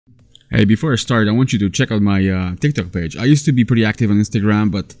Hey, before I start, I want you to check out my TikTok page. I used to be pretty active on Instagram,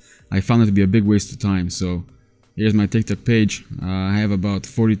 but I found it to be a big waste of time. So here's my TikTok page. I have about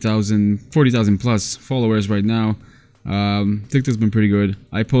 40,000 plus followers right now. TikTok's been pretty good.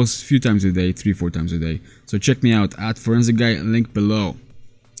 I post a few times a day, 3-4 times a day. So check me out at Forensic Guy, link below.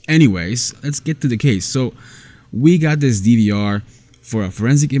 Anyways, let's get to the case. So we got this DVR for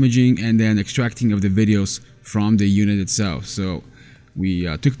forensic imaging and then extracting of the videos from the unit itself. So we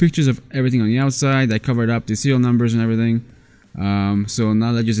took pictures of everything on the outside. I covered up the serial numbers and everything. So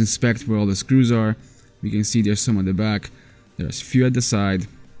now let's just inspect where all the screws are. We can see there's some on the back. There's a few at the side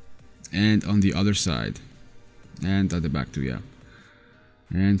and on the other side. And at the back too, yeah.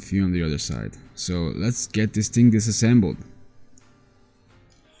 And a few on the other side. So let's get this thing disassembled.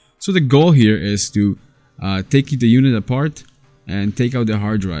 So the goal here is to take the unit apart and take out the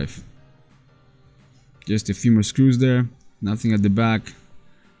hard drive. Just a few more screws there. Nothing at the back.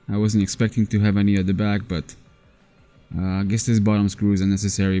 I wasn't expecting to have any at the back, but I guess this bottom screw is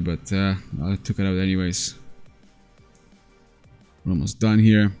unnecessary, but I took it out anyways. We're almost done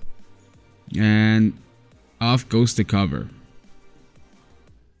here. And off goes the cover.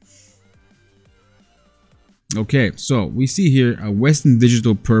 Okay, so we see here a Western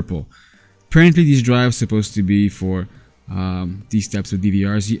Digital purple. Apparently these drives are supposed to be for these types of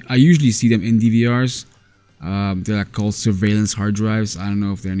DVRs. I usually see them in DVRs. They're like called surveillance hard drives. I don't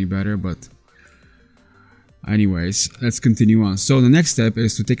know if they're any better, but anyways, let's continue on. So the next step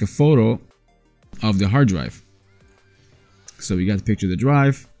is to take a photo of the hard drive. So we got a picture of the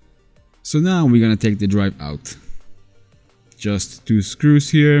drive. So now we're gonna take the drive out. Just 2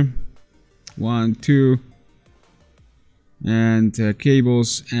 screws here, 1, 2, and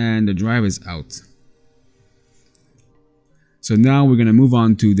cables, and the drive is out. So now we're gonna move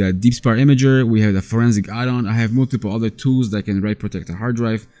on to the DeepSpar imager. We have the forensic add-on. I have multiple other tools that can write protect a hard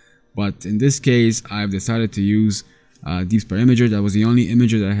drive, but in this case I've decided to use DeepSpar imager. That was the only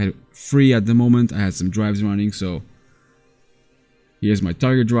imager that I had free at the moment. I had some drives running, so here's my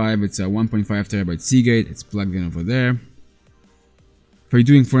target drive. It's a 1.5 terabyte Seagate. It's plugged in over there. For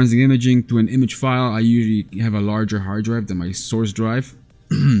doing forensic imaging to an image file, I usually have a larger hard drive than my source drive.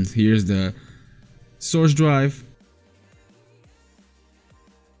 Here's the source drive.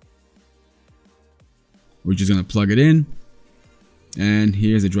 We're just gonna plug it in, and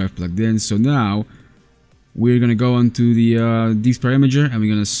here's the drive plugged in. So now we're gonna go onto the DeepSpar imager and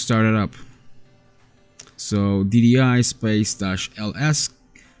we're gonna start it up. So DDI space -ls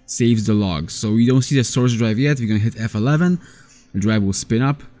saves the log. So we don't see the source drive yet. We're gonna hit F11. The drive will spin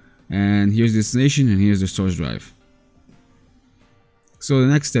up, and here's the destination, and here's the source drive. So the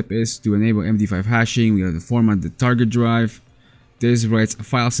next step is to enable MD5 hashing. We have to format the target drive. This writes a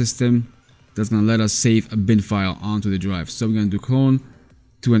file system that's gonna let us save a bin file onto the drive. So we're gonna do clone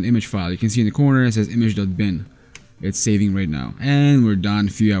to an image file. You can see in the corner it says image.bin. It's saving right now, and we're done.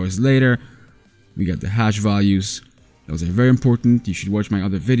 A few hours later, we got the hash values. Those are very important. You should watch my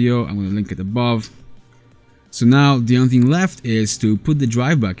other video. I'm gonna link it above. So now the only thing left is to put the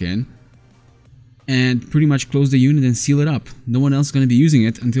drive back in and pretty much close the unit and seal it up. No one else is going to be using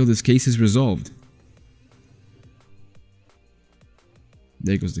it until this case is resolved.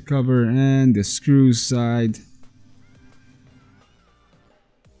 There goes the cover and the screws side.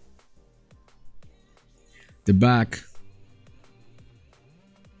 The back.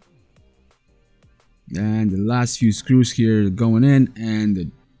 And the last few screws here going in, and the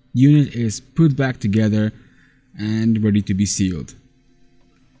unit is put back together and ready to be sealed.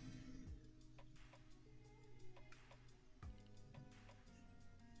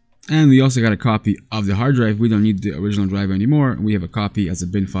 And we also got a copy of the hard drive. We don't need the original drive anymore. We have a copy as a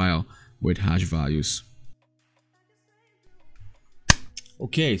bin file with hash values.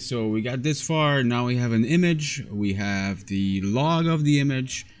 Okay, so we got this far. Now we have an image. We have the log of the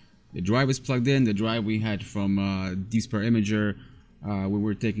image. The drive is plugged in. The drive we had from DeepSpar imager. We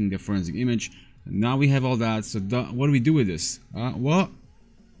were taking the forensic image. Now we have all that. So what do we do with this? Well,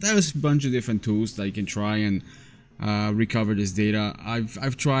 there's a bunch of different tools that you can try and recover this data.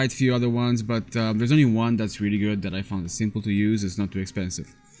 I've tried a few other ones, but there's only one that's really good that I found is simple to use. It's not too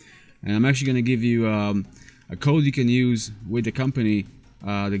expensive, and I'm actually going to give you a code you can use with the company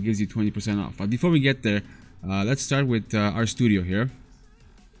that gives you 20% off. But before we get there, let's start with our studio here.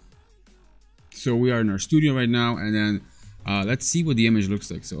 So we are in our studio right now, and then let's see what the image looks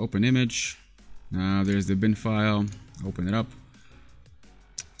like. So open image. There's the bin file. Open it up.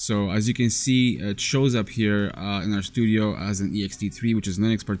 So as you can see, it shows up here in our studio as an ext3, which is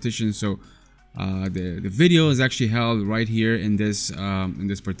Linux partition. So the video is actually held right here in this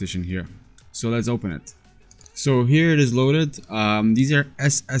partition here. So let's open it. So here it is loaded. These are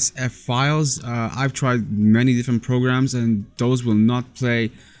SSF files. I've tried many different programs and those will not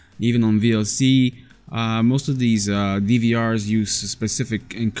play even on VLC. Most of these DVRs use specific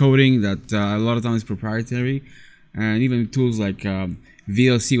encoding that a lot of times is proprietary, and even tools like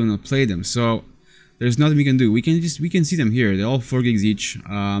VLC will not play them. So there's nothing we can do. We can see them here. They're all 4 gigs each.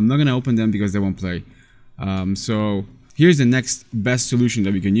 I'm not gonna open them because they won't play. So here's the next best solution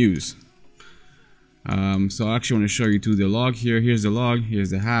that we can use. So I actually want to show you to the log here. Here's the log,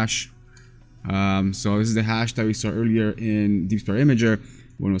 here's the hash. So this is the hash that we saw earlier in DeepSpar Imager.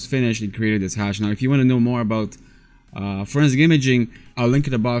 When it was finished, it created this hash. Now if you want to know more about forensic imaging, I'll link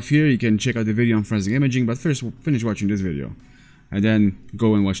it above here. You can check out the video on forensic imaging, but first finish watching this video and then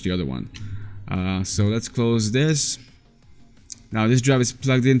go and watch the other one. So let's close this. Now this drive is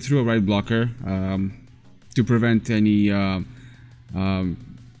plugged in through a write blocker to prevent any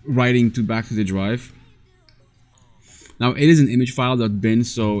writing back to the drive. Now it is an image file.bin,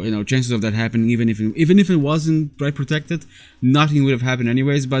 so you know, chances of that happening, even if it wasn't write protected, nothing would have happened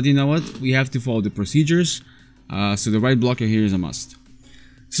anyways. But you know what? We have to follow the procedures. So the write blocker here is a must.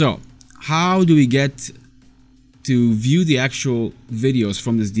 So how do we get to view the actual videos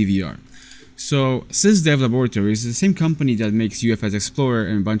from this DVR? So SysDev Laboratories is the same company that makes UFS Explorer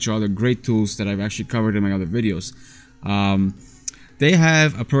and a bunch of other great tools that I've actually covered in my other videos. They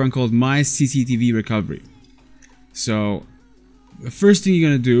have a program called MYCCTV Recovery. So the first thing you're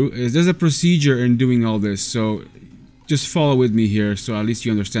going to do is there's a procedure in doing all this. So just follow with me here so at least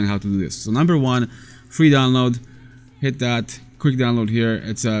you understand how to do this. So number one, free download. Hit that, quick download here.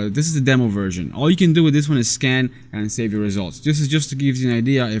 This is the demo version. All you can do with this one is scan and save your results. This is just to give you an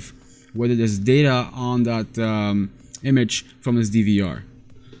idea if whether there's data on that image from this DVR.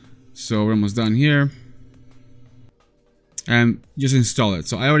 So we're almost done here. And just install it.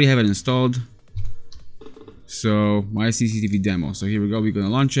 So I already have it installed. So my CCTV demo. So here we go. We're gonna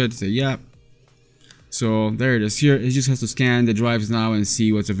launch it. Say yeah. So there it is. Here it just has to scan the drives now and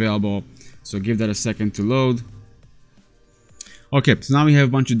see what's available. So give that a second to load. Okay. So now we have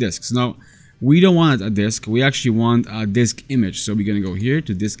a bunch of disks. Now we don't want a disk. We actually want a disk image. So we're gonna go here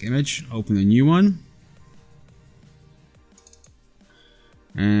to disk image. Open a new one.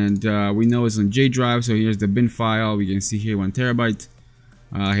 And we know it's on J drive, so here's the bin file. We can see here 1 terabyte.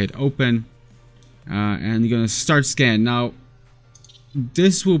 Hit open, and you're gonna start scan. Now,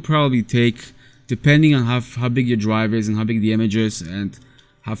 this will probably take, depending on how big your drive is and how big the image is, and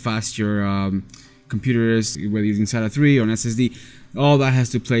how fast your computer is, whether you're using SATA 3 or an SSD. All that has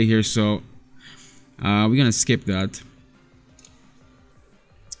to play here. So we're gonna skip that.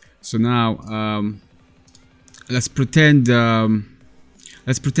 So now let's pretend.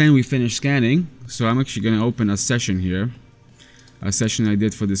 Let's pretend we finished scanning. So I'm actually going to open a session here. A session I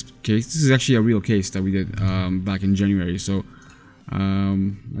did for this case. This is actually a real case that we did back in January. So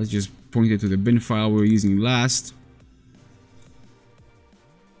let's just point it to the bin file we were using last.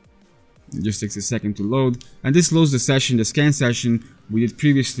 It just takes a second to load. And this loads the session, the scan session we did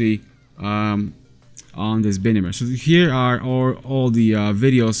previously on this bin image. So here are all the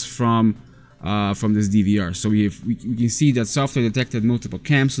videos from this DVR. So we can see that software detected multiple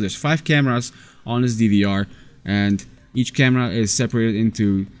cams. So there's 5 cameras on this DVR, and each camera is separated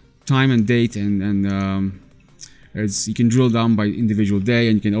into time and date, and you can drill down by individual day,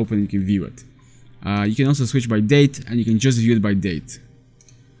 and you can open and you can view it. You can also switch by date, and you can just view it by date.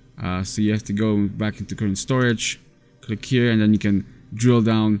 So you have to go back into current storage, click here, and then you can drill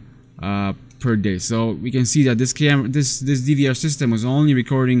down per day. So we can see that this DVR system was only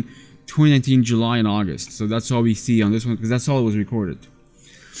recording 2019 July and August. So that's all we see on this one, because that's all it was recorded.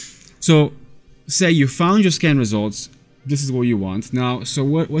 So say you found your scan results. This is what you want. Now, so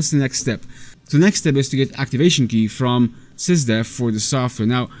what's the next step? So the next step is to get activation key from SysDev for the software.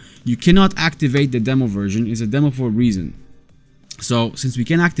 Now, you cannot activate the demo version. It's a demo for a reason. So since we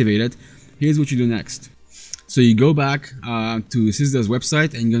can activate it, here's what you do next. So you go back to SysDev's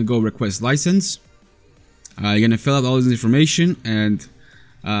website, and you're gonna go request license. You're gonna fill out all this information and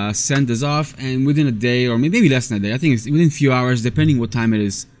send this off, and within a day, or maybe less than a day, I think it's within a few hours, depending what time it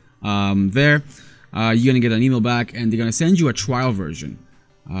is you're gonna get an email back, and they're gonna send you a trial version.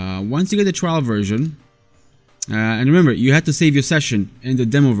 Once you get the trial version, and remember, you had to save your session in the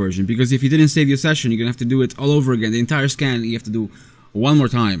demo version, because if you didn't save your session, you're gonna have to do it all over again. The entire scan you have to do one more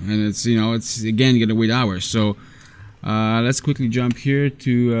time, and it's again, you're gonna wait hours. So let's quickly jump here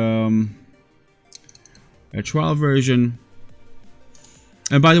to a trial version.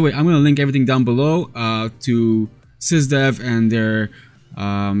 And by the way, I'm going to link everything down below to SysDev and their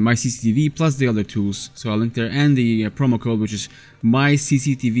MyCCTV plus the other tools. So I'll link there, and the promo code, which is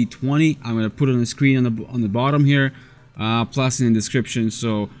MyCCTV20. I'm gonna put it on the screen on the bottom here, plus in the description.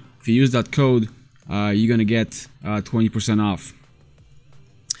 So if you use that code, you're gonna get 20% off.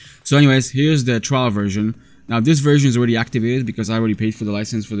 So anyways, here's the trial version. Now this version is already activated because I already paid for the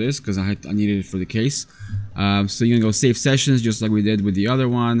license for this because I needed it for the case. So you're gonna go save sessions just like we did with the other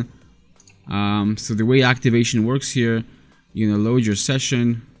one. So the way activation works here, you're gonna load your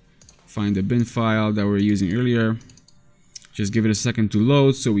session, find the bin file that we were using earlier. Just give it a second to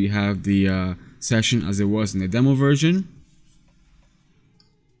load so we have the session as it was in the demo version.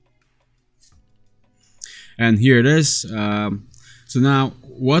 And here it is. So now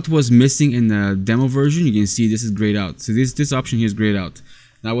what was missing in the demo version, you can see this is grayed out. So this option here is grayed out.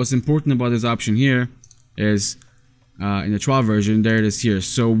 Now what's important about this option here is in the trial version, there it is here.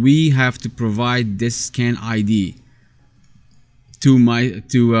 So we have to provide this scan ID to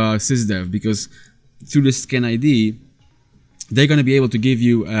SysDev, because through the scan ID they're going to be able to give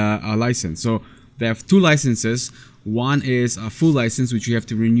you a license. So they have two licenses. One is a full license which you have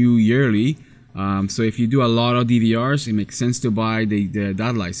to renew yearly. So if you do a lot of DVRs, it makes sense to buy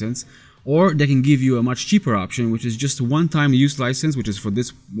that license. Or they can give you a much cheaper option, which is just a one-time use license, which is for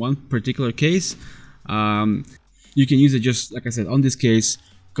this one particular case. You can use it just like I said on this case,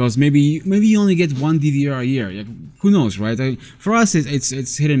 because maybe you only get one DVR a year. Like, who knows, right? For us,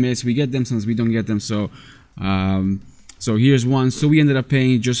 it's hit and miss. We get them, sometimes we don't get them. So so here's one. So we ended up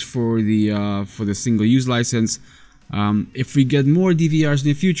paying just for the single-use license. If we get more DVRs in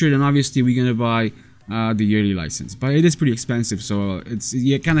the future, then obviously we're gonna buy the yearly license. But it is pretty expensive, so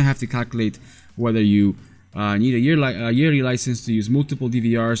you kind of have to calculate whether you need a yearly license to use multiple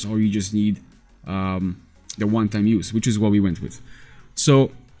DVRs, or you just need the one-time use, which is what we went with.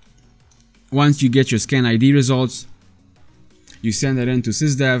 So once you get your scan ID results, you send that in to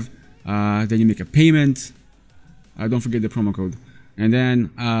SysDev, then you make a payment. Don't forget the promo code. And then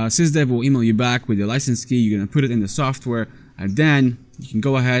SysDev will email you back with the license key. You're going to put it in the software, and then you can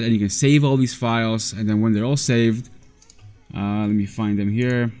go ahead and you can save all these files. And then when they're all saved, let me find them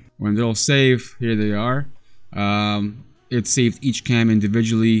here. When they're all saved, here they are. It saved each cam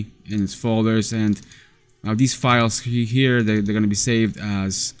individually in its folders, and now these files here, they're going to be saved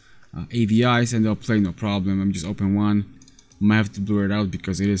as AVIs, and they'll play no problem. Let me just open one. Might have to blur it out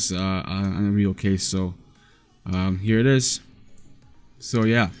because it is a real case. So here it is. So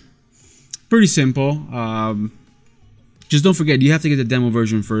yeah, pretty simple. Just don't forget, you have to get the demo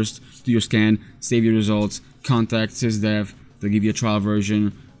version first, do your scan, save your results, contact SysDev, they'll give you a trial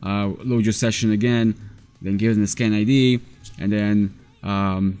version, load your session again, then give them the scan ID, and then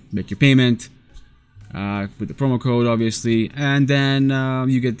make your payment with the promo code obviously, and then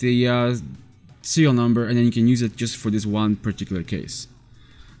you get the serial number, and then you can use it just for this one particular case.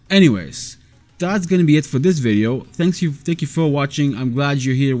 Anyways, that's gonna be it for this video. Thank you for watching. I'm glad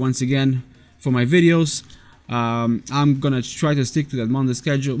you're here once again for my videos. I'm gonna try to stick to that Monday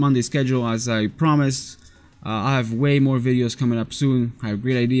schedule as I promised. I have way more videos coming up soon. I have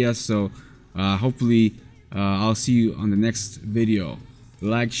great ideas, so hopefully I'll see you on the next video.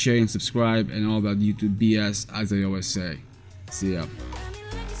 Like, share, and subscribe, and all that YouTube BS, as I always say. See ya.